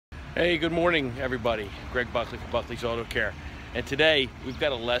Hey, good morning, everybody. Greg Buckley from Buckley's Auto Care. And today we've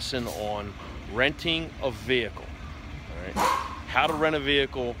got a lesson on renting a vehicle. All right? How to rent a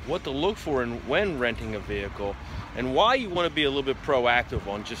vehicle, what to look for when renting a vehicle, and why you want to be a little bit proactive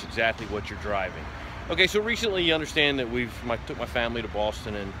on just exactly what you're driving. Okay, so recently you understand that took my family to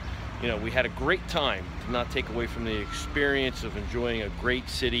Boston, and we had a great time, to not take away from the experience of enjoying a great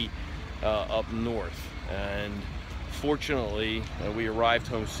city up north. And fortunately, we arrived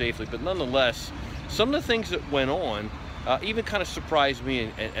home safely, but nonetheless, some of the things that went on even kind of surprised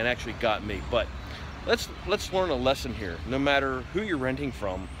me and actually got me. But let's learn a lesson here. No matter who you're renting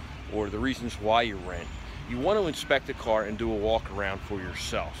from or the reasons why you rent, you want to inspect the car and do a walk around for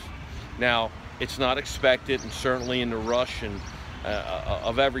yourself. Now, it's not expected, and certainly in the rush and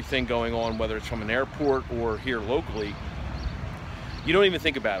of everything going on, whether it's from an airport or here locally, you don't even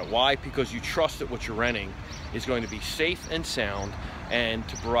think about it. Why? Because you trust that what you're renting is going to be safe and sound and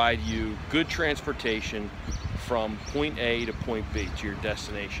to provide you good transportation from point A to point B to your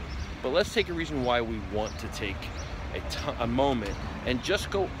destination. But let's take a reason why we want to take a moment and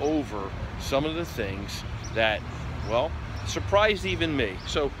just go over some of the things that, well, surprised even me.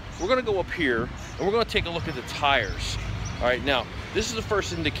 So we're going to go up here and we're going to take a look at the tires. All right, now this is the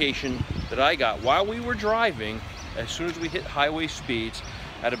first indication that I got while we were driving. As soon as we hit highway speeds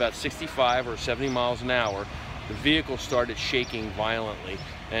at about 65 or 70 miles an hour, the vehicle started shaking violently,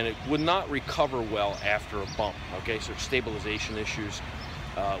 and it would not recover well after a bump. Okay, so stabilization issues.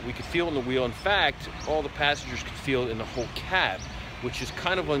 We could feel in the wheel. In fact, all the passengers could feel it in the whole cab, which is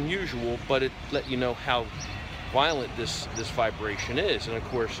kind of unusual, but it let you know how violent this vibration is. And of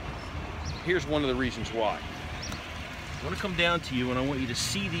course, here's one of the reasons why. I want to come down to you and I want you to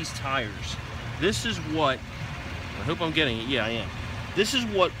see these tires. This is what, I hope I'm getting it, yeah I am. This is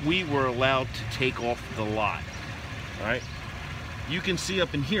what we were allowed to take off the lot, all right? You can see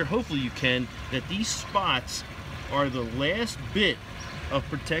up in here, hopefully you can, that these spots are the last bit of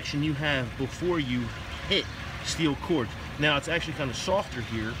protection you have before you hit steel cords. Now it's actually kind of softer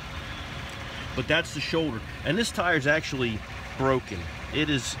here, but that's the shoulder. And this tire is actually broken.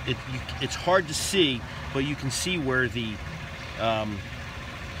 It's hard to see, but you can see where the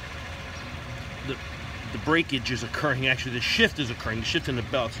breakage is occurring. Actually, the shift is occurring, the shift in the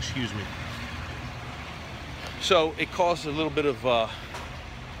belts, excuse me. So it caused a little bit of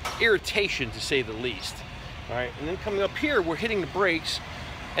irritation, to say the least. All right, and then coming up here, we're hitting the brakes,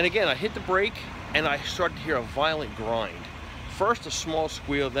 and again, I hit the brake, and I started to hear a violent grind. First a small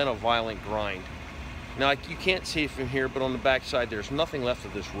squeal, then a violent grind. Now, you can't see it from here, but on the back side, there's nothing left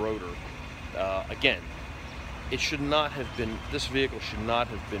of this rotor. Again, it should not have been, this vehicle should not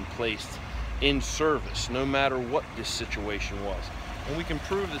have been placed in service, no matter what this situation was. And we can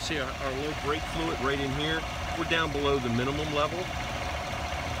prove that, see our low brake fluid right in here, we're down below the minimum level,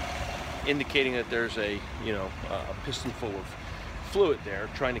 indicating that there's a piston full of fluid there,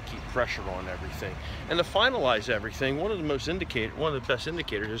 trying to keep pressure on everything. And to finalize everything, one of the best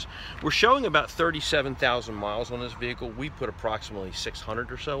indicators is we're showing about 37,000 miles on this vehicle. We put approximately 600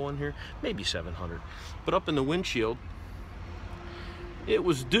 or so on here, maybe 700. But up in the windshield, it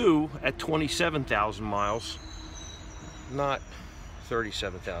was due at 27,000 miles, not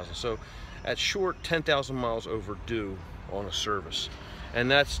 37,000. So at short 10,000 miles overdue on a service.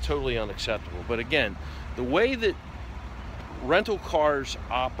 And that's totally unacceptable. But again, the way that rental cars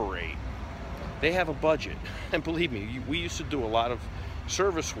operate, they have a budget. And believe me, we used to do a lot of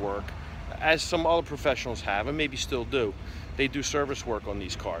service work, as some other professionals have, and maybe still do. They do service work on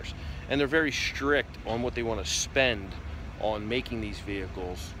these cars. And they're very strict on what they want to spend on making these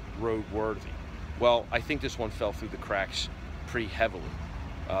vehicles roadworthy. Well, I think this one fell through the cracks pretty heavily.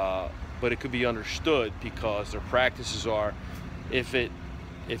 But it could be understood because their practices are, if it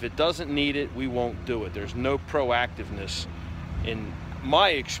doesn't need it, we won't do it. There's no proactiveness in my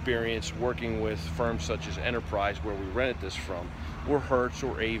experience working with firms such as Enterprise, where we rented this from, or Hertz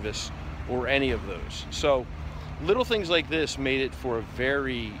or Avis or any of those. So little things like this made it for a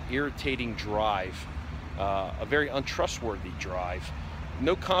very irritating drive, a very untrustworthy drive.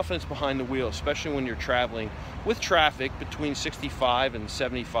 No confidence behind the wheel, especially when you're traveling with traffic between 65 and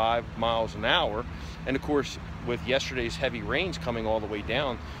 75 miles an hour. And of course, with yesterday's heavy rains coming all the way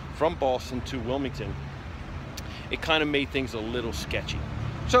down from Boston to Wilmington, it kind of made things a little sketchy.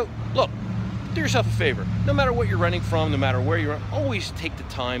 So look, do yourself a favor. No matter what you're renting from, no matter where you're at, always take the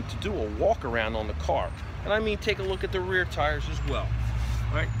time to do a walk around on the car. And I mean, take a look at the rear tires as well.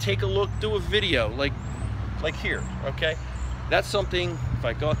 All right, take a look, do a video like here, okay? That's something, if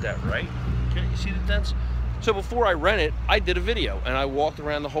I got that right, okay, you see the dents? So before I rent it, I did a video and I walked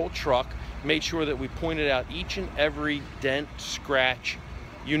around the whole truck, made sure that we pointed out each and every dent, scratch,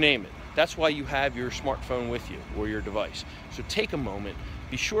 you name it. That's why you have your smartphone with you or your device. So take a moment,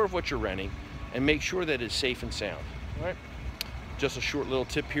 be sure of what you're renting, and make sure that it's safe and sound. All right? Just a short little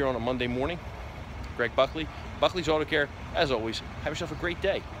tip here on a Monday morning. Greg Buckley, Buckley's Auto Care. As always, have yourself a great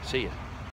day. See ya.